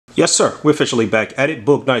Yes, sir. We're officially back at it.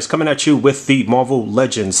 Boog Nice coming at you with the Marvel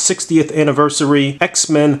Legends 60th Anniversary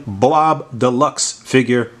X-Men Blob Deluxe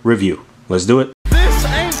figure review. Let's do it. This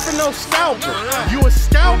ain't for no scalper. You a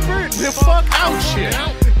scalper? Then fuck out shit.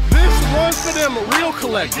 This one's for them real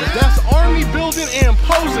collectors. That's army building and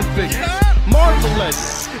posing figures. Marvel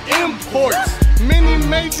Legends, imports, mini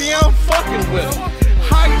matey, I'm fucking with them.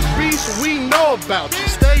 Hype beast, we know about you.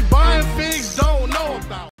 Stay buying figs, don't know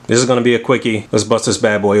about. This is going to be a quickie. Let's bust this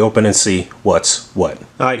bad boy open and see what's what.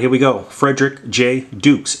 All right, here we go. Frederick J.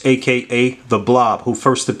 Dukes, aka The Blob, who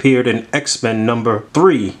first appeared in X-Men number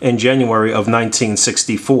 3 in January of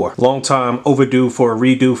 1964. Long time overdue for a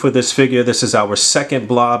redo for this figure. This is our second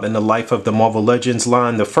Blob in the life of the Marvel Legends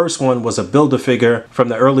line. The first one was a Build-A-Figure from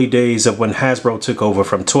the early days of when Hasbro took over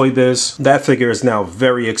from Toy Biz. That figure is now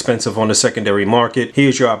very expensive on the secondary market.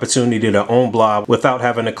 Here's your opportunity to own Blob without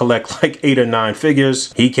having to collect like 8 or 9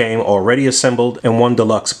 figures. He came already assembled in one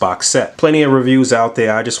deluxe box set. Plenty of reviews out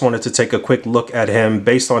there. I just wanted to take a quick look at him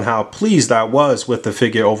based on how pleased I was with the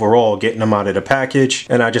figure overall, getting him out of the package,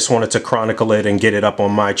 and I just wanted to chronicle it and get it up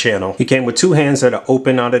on my channel. He came with 2 hands that are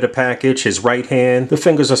open out of the package. His right hand, the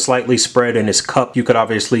fingers are slightly spread in his cup. You could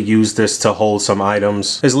obviously use this to hold some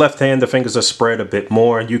items. His left hand, the fingers are spread a bit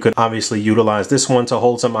more. You could obviously utilize this one to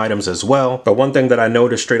hold some items as well. But one thing that I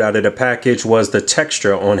noticed straight out of the package was the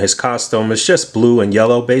texture on his costume. It's just blue and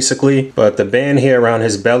yellow basically, but the band here around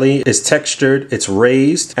his belly is textured, it's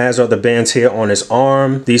raised, as are the bands here on his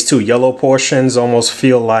arm. These 2 yellow portions almost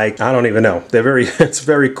feel like, I don't even know, they're very, it's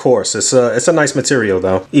very coarse. It's a nice material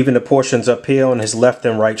though. Even the portions up here on his left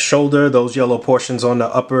and right shoulder, those yellow portions on the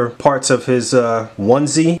upper parts of his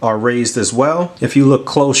onesie are raised as well. If you look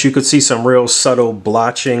close, you could see some real subtle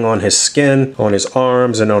blotching on his skin, on his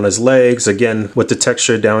arms and on his legs, again with the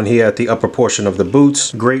texture down here at the upper portion of the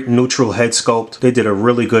boots. Great neutral head sculpt. They did a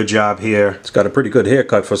really good job here. It's got a pretty good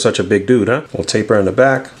haircut for such a big dude, huh? Little taper in the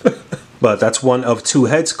back. But that's 1 of 2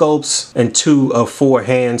 head sculpts and 2 of 4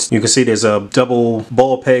 hands. You can see there's a double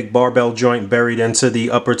ball peg barbell joint buried into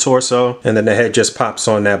the upper torso, and then the head just pops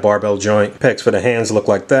on that barbell joint. Pegs for the hands look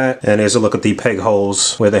like that, and here's a look at the peg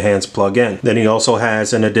holes where the hands plug in. Then he also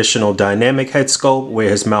has an additional dynamic head sculpt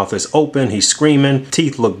where his mouth is open, he's screaming,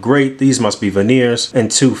 teeth look great, these must be veneers,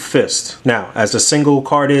 and 2 fists. Now, as a single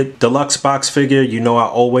carded deluxe box figure, you know I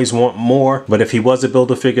always want more, but if he was a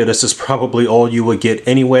Build-A-Figure, this is probably all you would get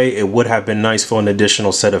anyway. It would have been nice for an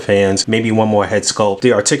additional set of hands, maybe 1 more head sculpt.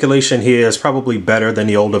 The articulation here is probably better than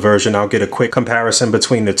the older version. I'll get a quick comparison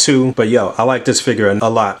between the 2, but yo, I like this figure a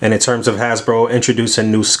lot. And in terms of Hasbro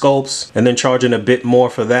introducing new sculpts and then charging a bit more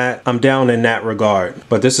for that, I'm down in that regard.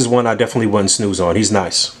 But this is one I definitely wouldn't snooze on. He's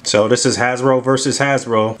nice. So this is Hasbro versus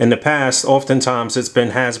Hasbro. In the past, oftentimes it's been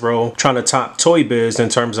Hasbro trying to top Toy Biz in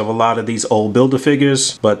terms of a lot of these old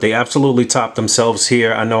Build-A-Figures, but they absolutely topped themselves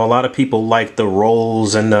here. I know a lot of people like the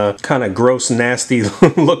rolls and the kind of gross, nasty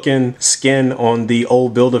looking skin on the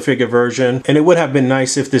old Build-A-Figure version, and it would have been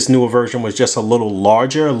nice if this newer version was just a little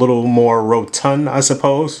larger, a little more rotund, I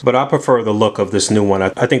suppose, but I prefer the look of this new one. I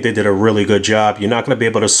think they did a really good job. You're not going to be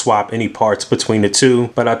able to swap any parts between the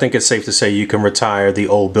 2, but I think it's safe to say you can retire the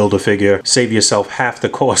old Build-A-Figure, save yourself half the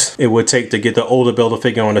cost it would take to get the older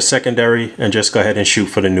Build-A-Figure on the secondary, and just go ahead and shoot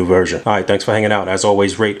for the new version. All right, thanks for hanging out. As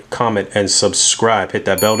always, rate, comment, and subscribe. Hit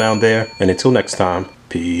that bell down there, and until next time,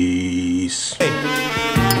 peace. Hey,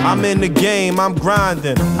 I'm in the game, I'm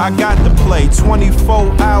grinding. I got to play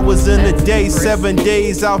 24 hours in a day, 7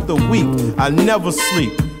 days out the week. I never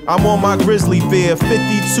sleep. I'm on my grizzly bear,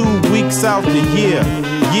 52 weeks out the year.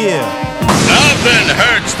 Yeah. Nothing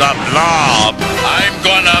hurts the Blob. I'm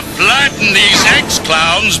gonna flatten these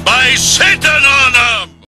X-Clowns by sitting on them.